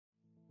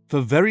For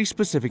very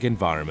specific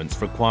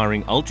environments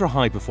requiring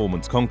ultra-high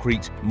performance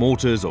concrete,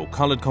 mortars or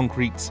coloured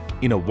concretes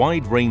in a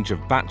wide range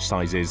of batch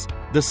sizes,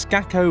 the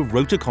SKAKO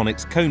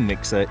ROTOCONIX cone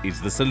mixer is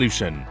the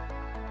solution.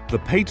 The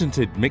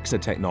patented mixer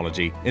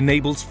technology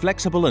enables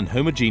flexible and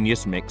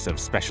homogeneous mix of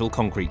special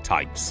concrete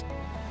types.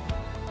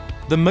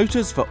 The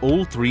motors for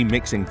all three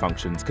mixing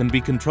functions can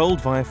be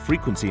controlled via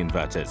frequency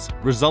inverters,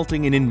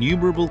 resulting in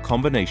innumerable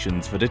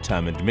combinations for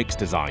determined mix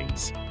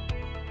designs.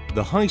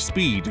 The high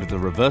speed of the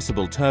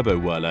reversible turbo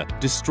whirler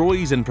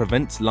destroys and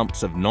prevents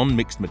lumps of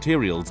non-mixed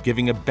materials,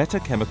 giving a better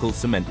chemical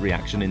cement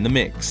reaction in the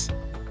mix.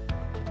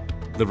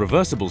 The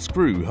reversible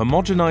screw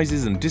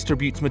homogenizes and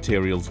distributes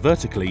materials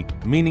vertically,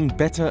 meaning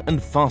better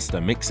and faster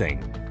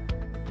mixing.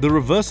 The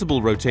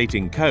reversible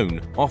rotating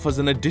cone offers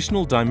an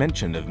additional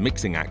dimension of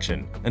mixing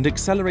action and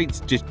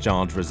accelerates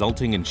discharge,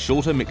 resulting in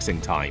shorter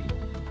mixing time.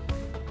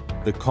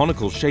 The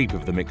conical shape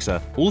of the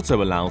mixer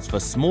also allows for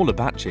smaller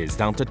batches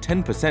down to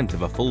 10%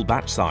 of a full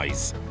batch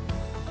size.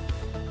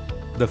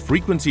 The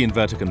frequency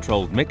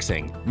inverter-controlled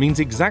mixing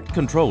means exact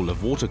control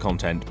of water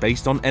content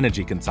based on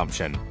energy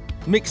consumption.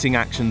 Mixing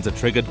actions are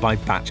triggered by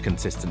batch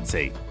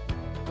consistency.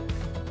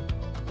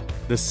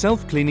 The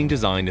self-cleaning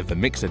design of the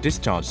mixer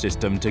discharge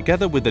system,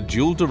 together with a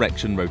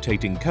dual-direction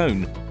rotating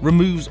cone,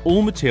 removes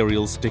all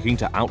materials sticking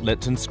to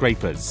outlets and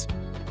scrapers.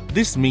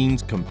 This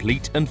means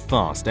complete and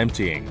fast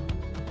emptying.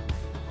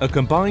 A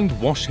combined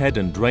wash head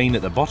and drain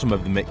at the bottom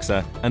of the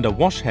mixer and a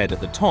wash head at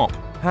the top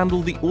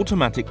handle the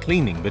automatic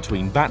cleaning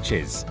between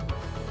batches.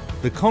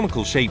 The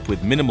conical shape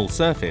with minimal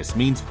surface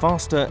means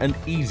faster and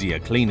easier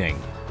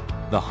cleaning.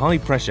 The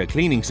high-pressure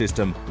cleaning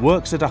system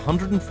works at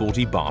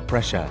 140 bar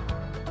pressure.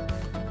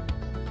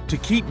 To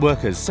keep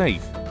workers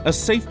safe, a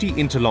safety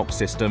interlock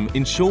system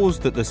ensures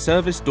that the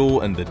service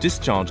door and the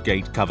discharge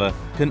gate cover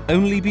can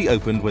only be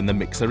opened when the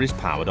mixer is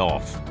powered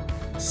off.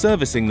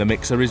 Servicing the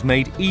mixer is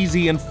made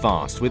easy and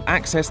fast with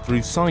access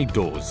through side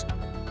doors.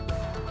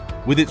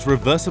 With its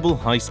reversible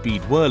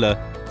high-speed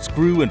whirler,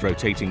 screw and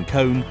rotating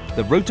cone,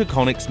 the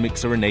ROTOCONIX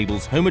mixer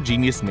enables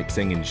homogeneous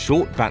mixing in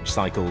short batch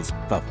cycles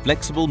for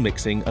flexible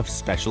mixing of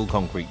special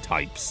concrete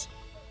types.